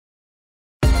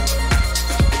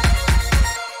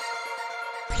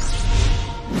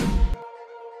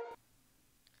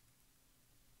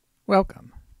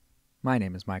Welcome. My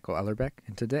name is Michael Ellerbeck,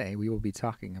 and today we will be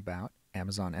talking about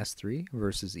Amazon S3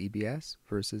 versus EBS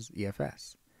versus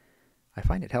EFS. I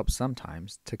find it helps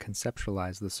sometimes to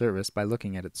conceptualize the service by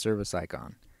looking at its service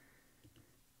icon.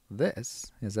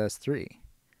 This is S3. It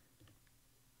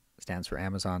stands for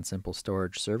Amazon Simple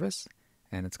Storage Service,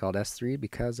 and it's called S3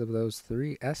 because of those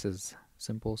three S's,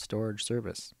 Simple Storage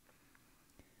Service.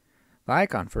 The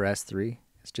icon for S3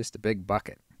 is just a big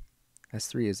bucket.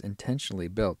 S3 is intentionally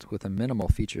built with a minimal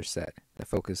feature set that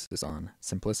focuses on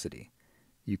simplicity.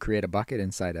 You create a bucket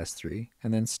inside S3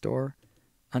 and then store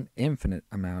an infinite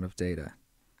amount of data.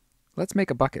 Let's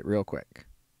make a bucket real quick.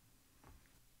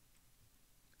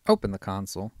 Open the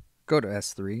console, go to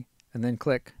S3, and then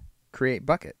click Create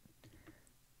Bucket.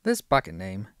 This bucket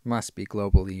name must be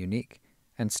globally unique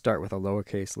and start with a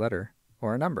lowercase letter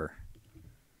or a number.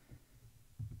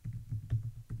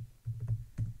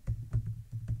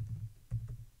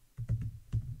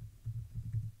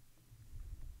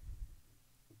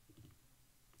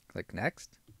 Click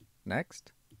Next,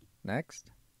 Next,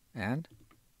 Next, and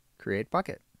Create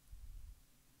Bucket.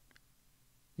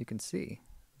 You can see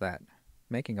that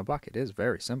making a bucket is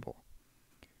very simple.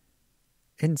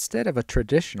 Instead of a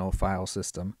traditional file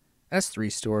system, S3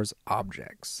 stores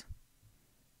objects.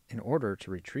 In order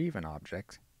to retrieve an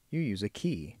object, you use a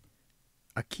key.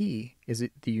 A key is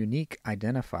the unique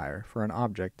identifier for an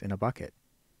object in a bucket.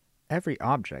 Every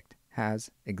object has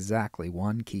exactly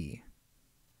one key.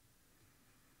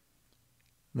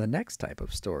 The next type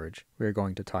of storage we're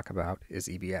going to talk about is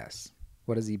EBS.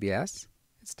 What is EBS?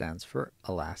 It stands for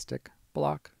Elastic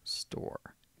Block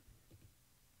Store.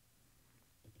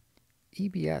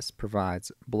 EBS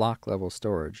provides block-level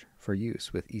storage for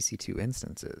use with EC2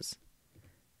 instances.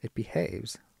 It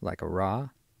behaves like a raw,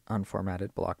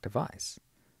 unformatted block device.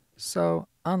 So,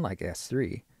 unlike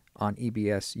S3, on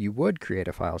EBS you would create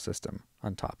a file system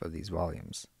on top of these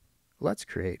volumes. Let's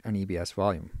create an EBS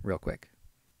volume real quick.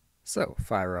 So,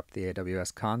 fire up the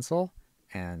AWS console,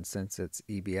 and since it's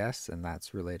EBS and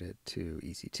that's related to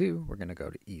EC2, we're going to go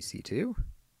to EC2.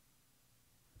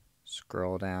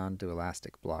 Scroll down to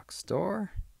Elastic Block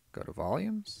Store, go to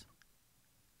Volumes,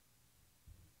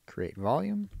 Create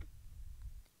Volume,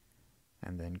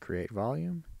 and then Create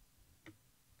Volume.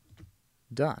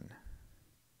 Done.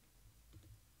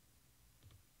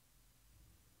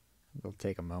 It'll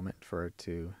take a moment for it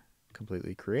to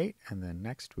completely create, and then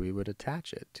next we would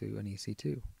attach it to an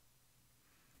EC2.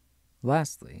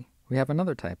 Lastly, we have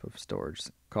another type of storage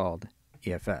called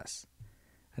EFS.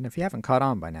 And if you haven't caught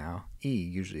on by now, E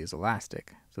usually is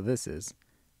elastic, so this is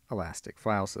Elastic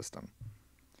File System.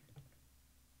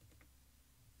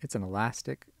 It's an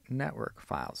elastic network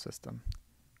file system.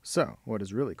 So, what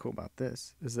is really cool about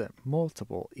this is that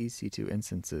multiple EC2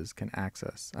 instances can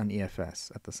access an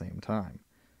EFS at the same time.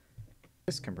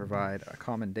 This can provide a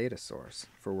common data source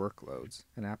for workloads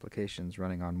and applications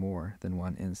running on more than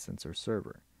one instance or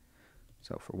server.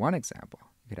 So for one example,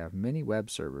 you could have many web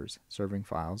servers serving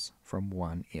files from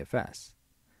one EFS.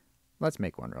 Let's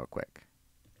make one real quick.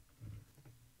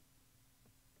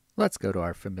 Let's go to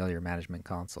our familiar management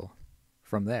console.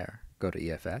 From there, go to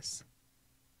EFS,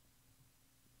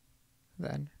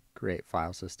 then Create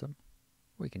File System.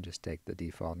 We can just take the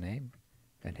default name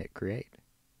and hit Create.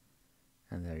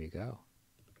 And there you go.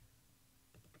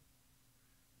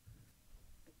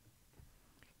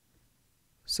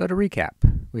 So to recap,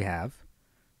 we have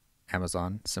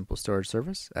Amazon Simple Storage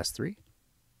Service, S3.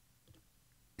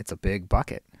 It's a big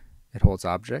bucket. It holds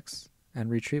objects and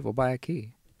retrieval by a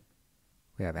key.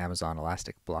 We have Amazon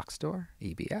Elastic Block Store,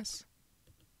 EBS.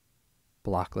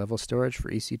 Block level storage for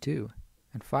EC2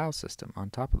 and file system on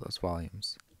top of those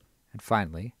volumes. And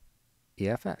finally,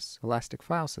 EFS, Elastic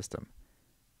File System,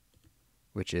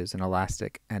 which is an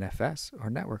elastic NFS or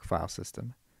network file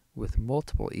system with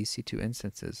multiple EC2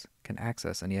 instances can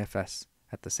access an EFS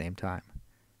at the same time.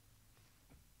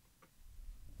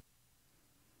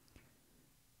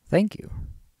 Thank you.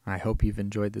 I hope you've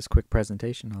enjoyed this quick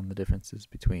presentation on the differences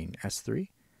between S3,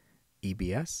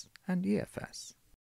 EBS, and EFS.